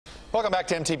Welcome back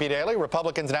to MTP Daily.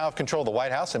 Republicans now have control of the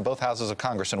White House and both houses of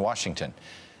Congress in Washington.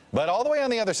 But all the way on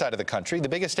the other side of the country, the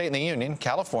biggest state in the union,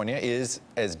 California, is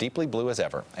as deeply blue as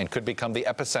ever and could become the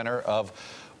epicenter of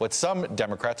what some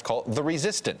Democrats call the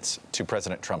resistance to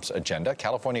President Trump's agenda.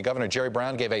 California Governor Jerry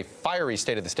Brown gave a fiery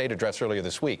State of the State address earlier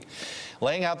this week,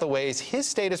 laying out the ways his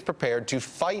state is prepared to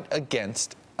fight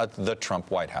against the Trump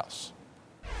White House.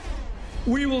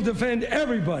 We will defend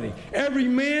everybody, every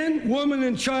man, woman,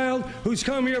 and child who's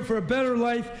come here for a better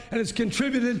life and has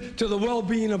contributed to the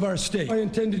well-being of our state. I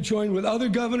intend to join with other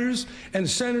governors and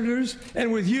senators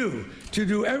and with you to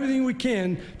do everything we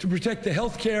can to protect the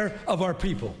health care of our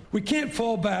people. We can't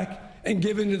fall back and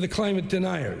give in to the climate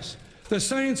deniers. The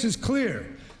science is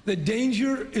clear. The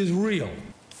danger is real.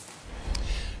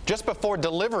 Just before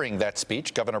delivering that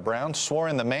speech, Governor Brown swore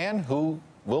in the man who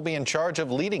will be in charge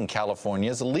of leading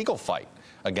California's legal fight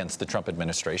against the Trump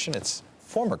administration. It's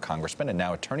former Congressman and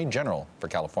now Attorney General for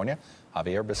California,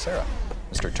 Xavier Becerra.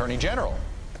 Mr. Attorney General,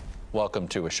 welcome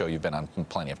to a show you've been on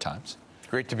plenty of times.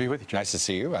 Great to be with you, Jim. Nice to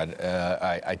see you.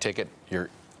 I take it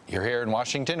you're here in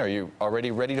Washington. Are you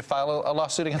already ready to file a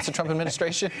lawsuit against the Trump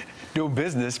administration? Doing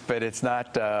business, but it's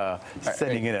not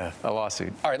sending in a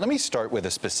lawsuit. All right, let me start with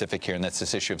a specific here, and that's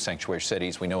this issue of sanctuary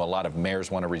cities. We know a lot of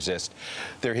mayors want to resist.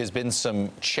 There has been some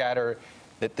chatter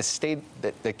that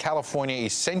that California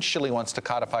essentially wants to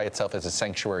codify itself as a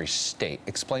sanctuary state.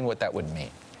 Explain what that would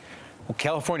mean. Well,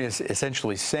 California is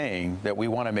essentially saying that we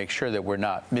want to make sure that we're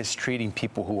not mistreating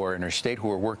people who are in our state, who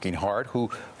are working hard, who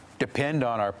depend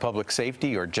on our public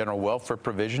safety or general welfare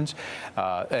provisions.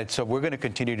 And so we're going to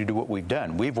continue to do what we've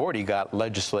done. We've already got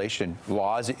legislation,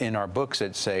 laws in our books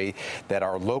that say that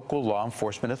our local law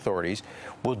enforcement authorities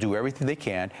will do everything they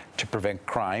can to prevent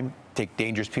crime, take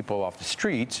dangerous people off the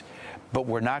streets, but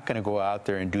we're not going to go out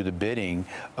there and do the bidding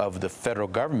of the federal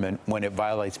government when it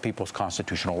violates people's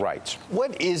constitutional rights.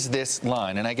 What is this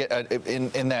line? And I get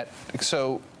in that,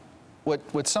 so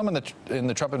what some in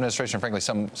the Trump administration, frankly,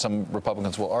 some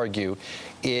Republicans will argue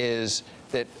is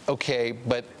that, okay,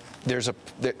 but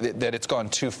that it's gone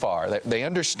too far. That they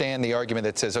understand the argument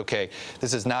that says, okay,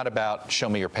 this is not about show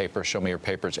me your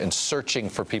papers, and searching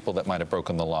for people that might have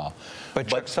broken the law. But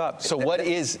checks up. So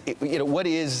is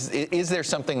there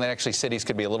something that actually cities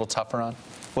could be a little tougher on?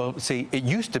 Well, see, it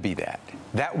used to be that.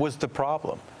 That was the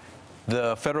problem.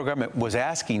 The federal government was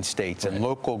asking states and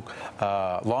local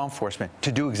law enforcement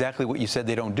to do exactly what you said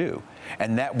they don't do.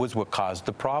 And that was what caused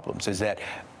the problems, is that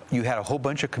you had a whole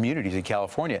bunch of communities in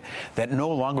California that no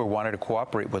longer wanted to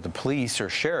cooperate with the police or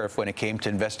sheriff when it came to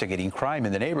investigating crime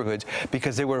in the neighborhoods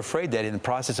because they were afraid that in the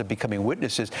process of becoming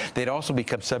witnesses, they'd also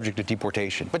become subject to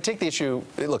deportation. But take the issue,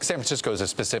 look, San Francisco is a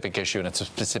specific issue and it's a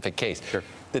specific case. Sure.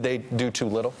 Did they do too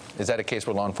little? Is that a case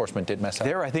where law enforcement did mess up?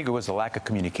 There, I think it was a lack of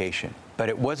communication, but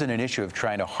it wasn't an issue of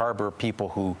trying to harbor people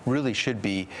who really should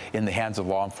be in the hands of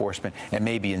law enforcement and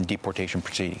maybe in deportation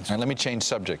proceedings. All right, let me change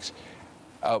subjects.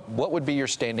 What would be your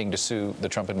standing to sue the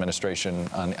Trump administration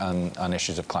on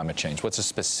issues of climate change? What's a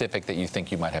specific that you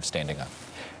think you might have standing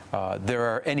on? There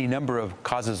are any number of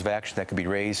causes of action that could be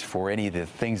raised for any of the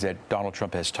things that Donald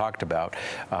Trump has talked about.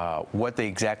 What they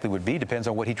exactly would be depends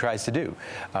on what he tries to do.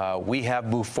 We have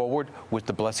moved forward with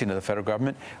the blessing of the federal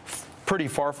government pretty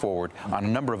far forward on a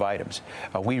number of items.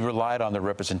 We relied on the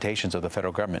representations of the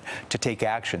federal government to take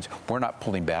actions. We're not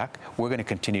pulling back. We're going to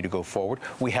continue to go forward.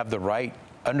 We have the right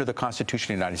under the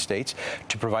Constitution of the United States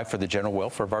to provide for the general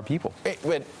welfare of our people.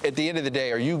 But at the end of the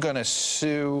day, are you going to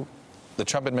sue the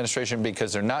Trump administration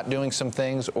because they're not doing some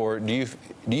things, or do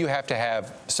you have to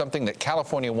have something that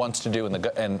California wants to do and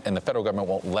the federal government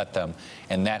won't let them,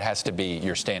 and that has to be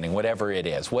your standing, whatever it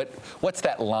is? What's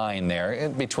that line there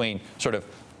in between sort of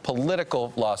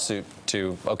political lawsuit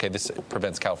to, okay, this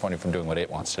prevents California from doing what it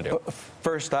wants to do?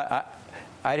 First,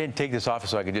 I didn't take this office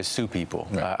so I could just sue people.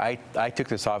 Right. I took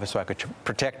this office so I could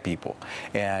protect people.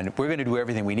 And we're going to do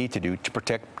everything we need to do to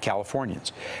protect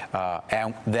Californians.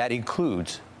 And that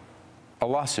includes a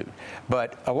lawsuit.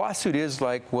 But a lawsuit is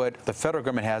like what the federal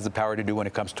government has the power to do when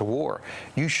it comes to war.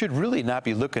 You should really not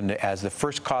be looking as the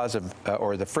first cause of,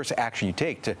 or the first action you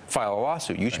take to file a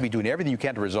lawsuit. You should be doing everything you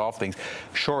can to resolve things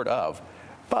short of.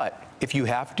 But if you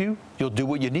have to, you'll do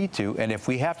what you need to. And if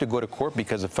we have to go to court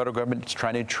because the federal government is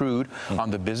trying to intrude on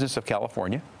the business of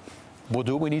California, we'll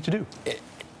do what we need to do.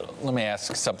 Let me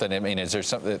ask something. I mean, is there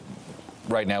something that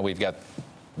right now we've got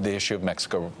the issue of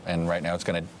Mexico, and right now it's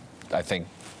going to, I think,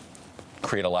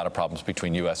 create a lot of problems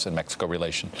between U.S. and Mexico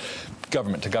relations,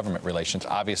 government-to-government relations.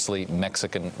 Obviously,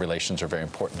 Mexican relations are very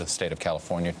important to the state of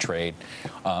California, trade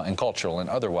and cultural and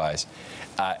otherwise.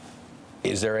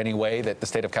 Is there any way that the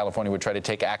state of California would try to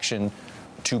take action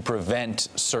to prevent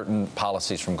certain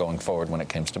policies from going forward when it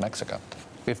comes to Mexico?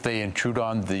 If they intrude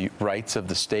on the rights of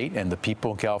the state and the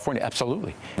people in California,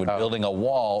 absolutely. Would building a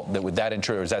wall, would that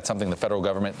intrude, or is that something the federal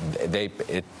government,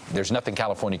 there's nothing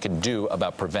California can do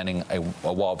about preventing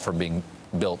a wall from being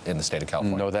built in the state of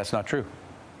California? No, that's not true.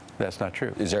 That's not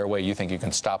true. Is there a way you think you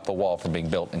can stop the wall from being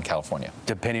built in California?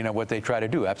 Depending on what they try to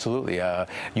do, absolutely.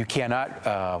 You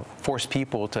cannot force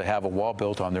people to have a wall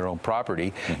built on their own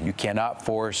property. Mm-hmm. You cannot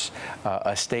force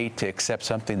a state to accept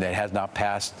something that has not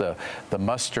passed the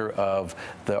muster of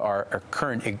our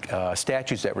current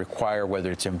statutes that require,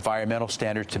 whether it's environmental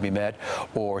standards to be met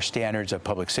or standards of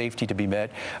public safety to be met.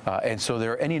 And so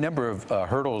there are any number of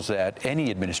hurdles that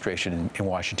any administration in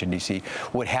Washington, D.C.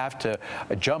 would have to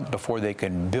jump before they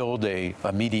can build a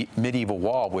medieval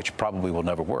wall, which probably will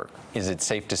never work. Is it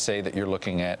safe to say that you're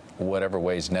looking at whatever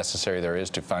ways necessary there is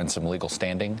to find some legal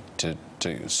standing to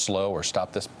slow or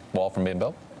stop this wall from being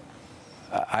built?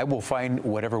 I will find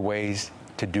whatever ways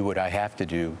to do what I have to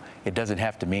do. It doesn't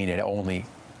have to mean it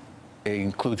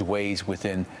includes ways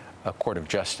within a court of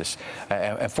justice.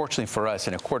 And fortunately for us,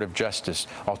 in a court of justice,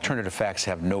 alternative facts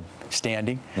have no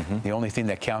standing. Mm-hmm. The only thing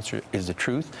that counts is the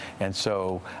truth. And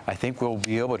so I think we'll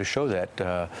be able to show that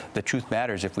the truth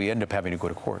matters if we end up having to go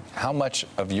to court. How much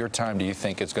of your time do you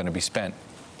think is going to be spent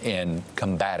in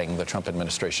combating the Trump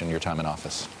administration, your time in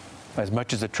office? As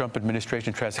much as the Trump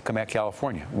administration tries to come at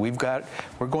California. We're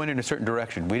going in a certain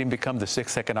direction. We didn't become the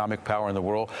sixth economic power in the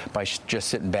world by just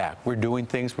sitting back. We're doing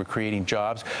things. We're creating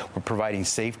jobs. We're providing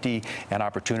safety and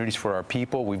opportunities for our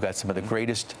people. We've got some of the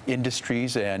greatest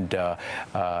industries and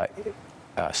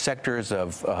sectors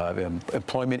of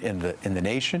employment in the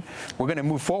nation. We're going to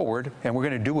move forward, and we're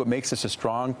going to do what makes us a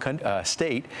strong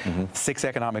state, mm-hmm. sixth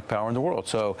economic power in the world.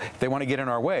 So if they want to get in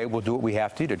our way, we'll do what we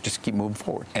have to just keep moving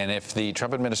forward. And if the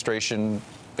Trump administration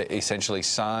essentially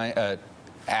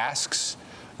asks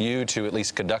you to at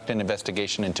least conduct an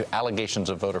investigation into allegations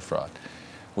of voter fraud,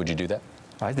 would you do that?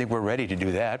 I think we're ready to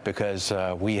do that because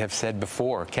we have said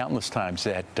before countless times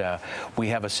that we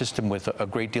have a system with a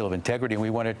great deal of integrity, and we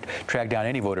want to track down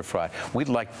any voter fraud. We'd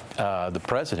like the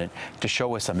president to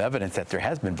show us some evidence that there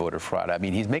has been voter fraud. I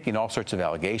mean, he's making all sorts of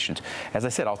allegations. As I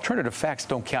said, alternative facts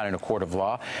don't count in a court of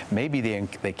law. Maybe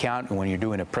they count when you're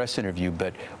doing a press interview,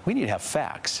 but we need to have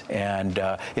facts. And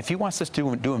if he wants us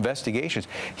to do investigations,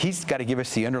 he's got to give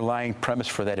us the underlying premise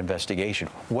for that investigation.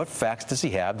 What facts does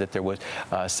he have that there was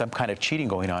some kind of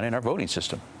cheating going on in our voting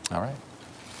system? All right.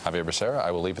 Xavier Becerra,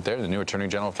 I will leave it there. The new Attorney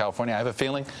General of California. I have a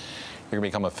feeling you're going to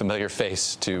become a familiar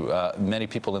face to many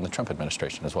people in the Trump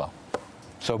administration as well.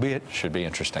 So be it. Should be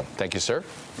interesting. Thank you, sir.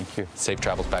 Thank you. Safe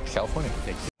travels back to California.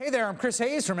 Thank you. Hey there, I'm Chris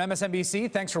Hayes from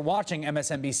MSNBC. Thanks for watching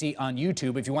MSNBC on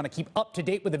YouTube. If you want to keep up to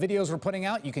date with the videos we're putting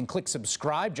out, you can click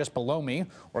subscribe just below me,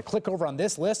 or click over on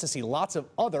this list to see lots of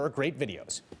other great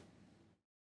videos.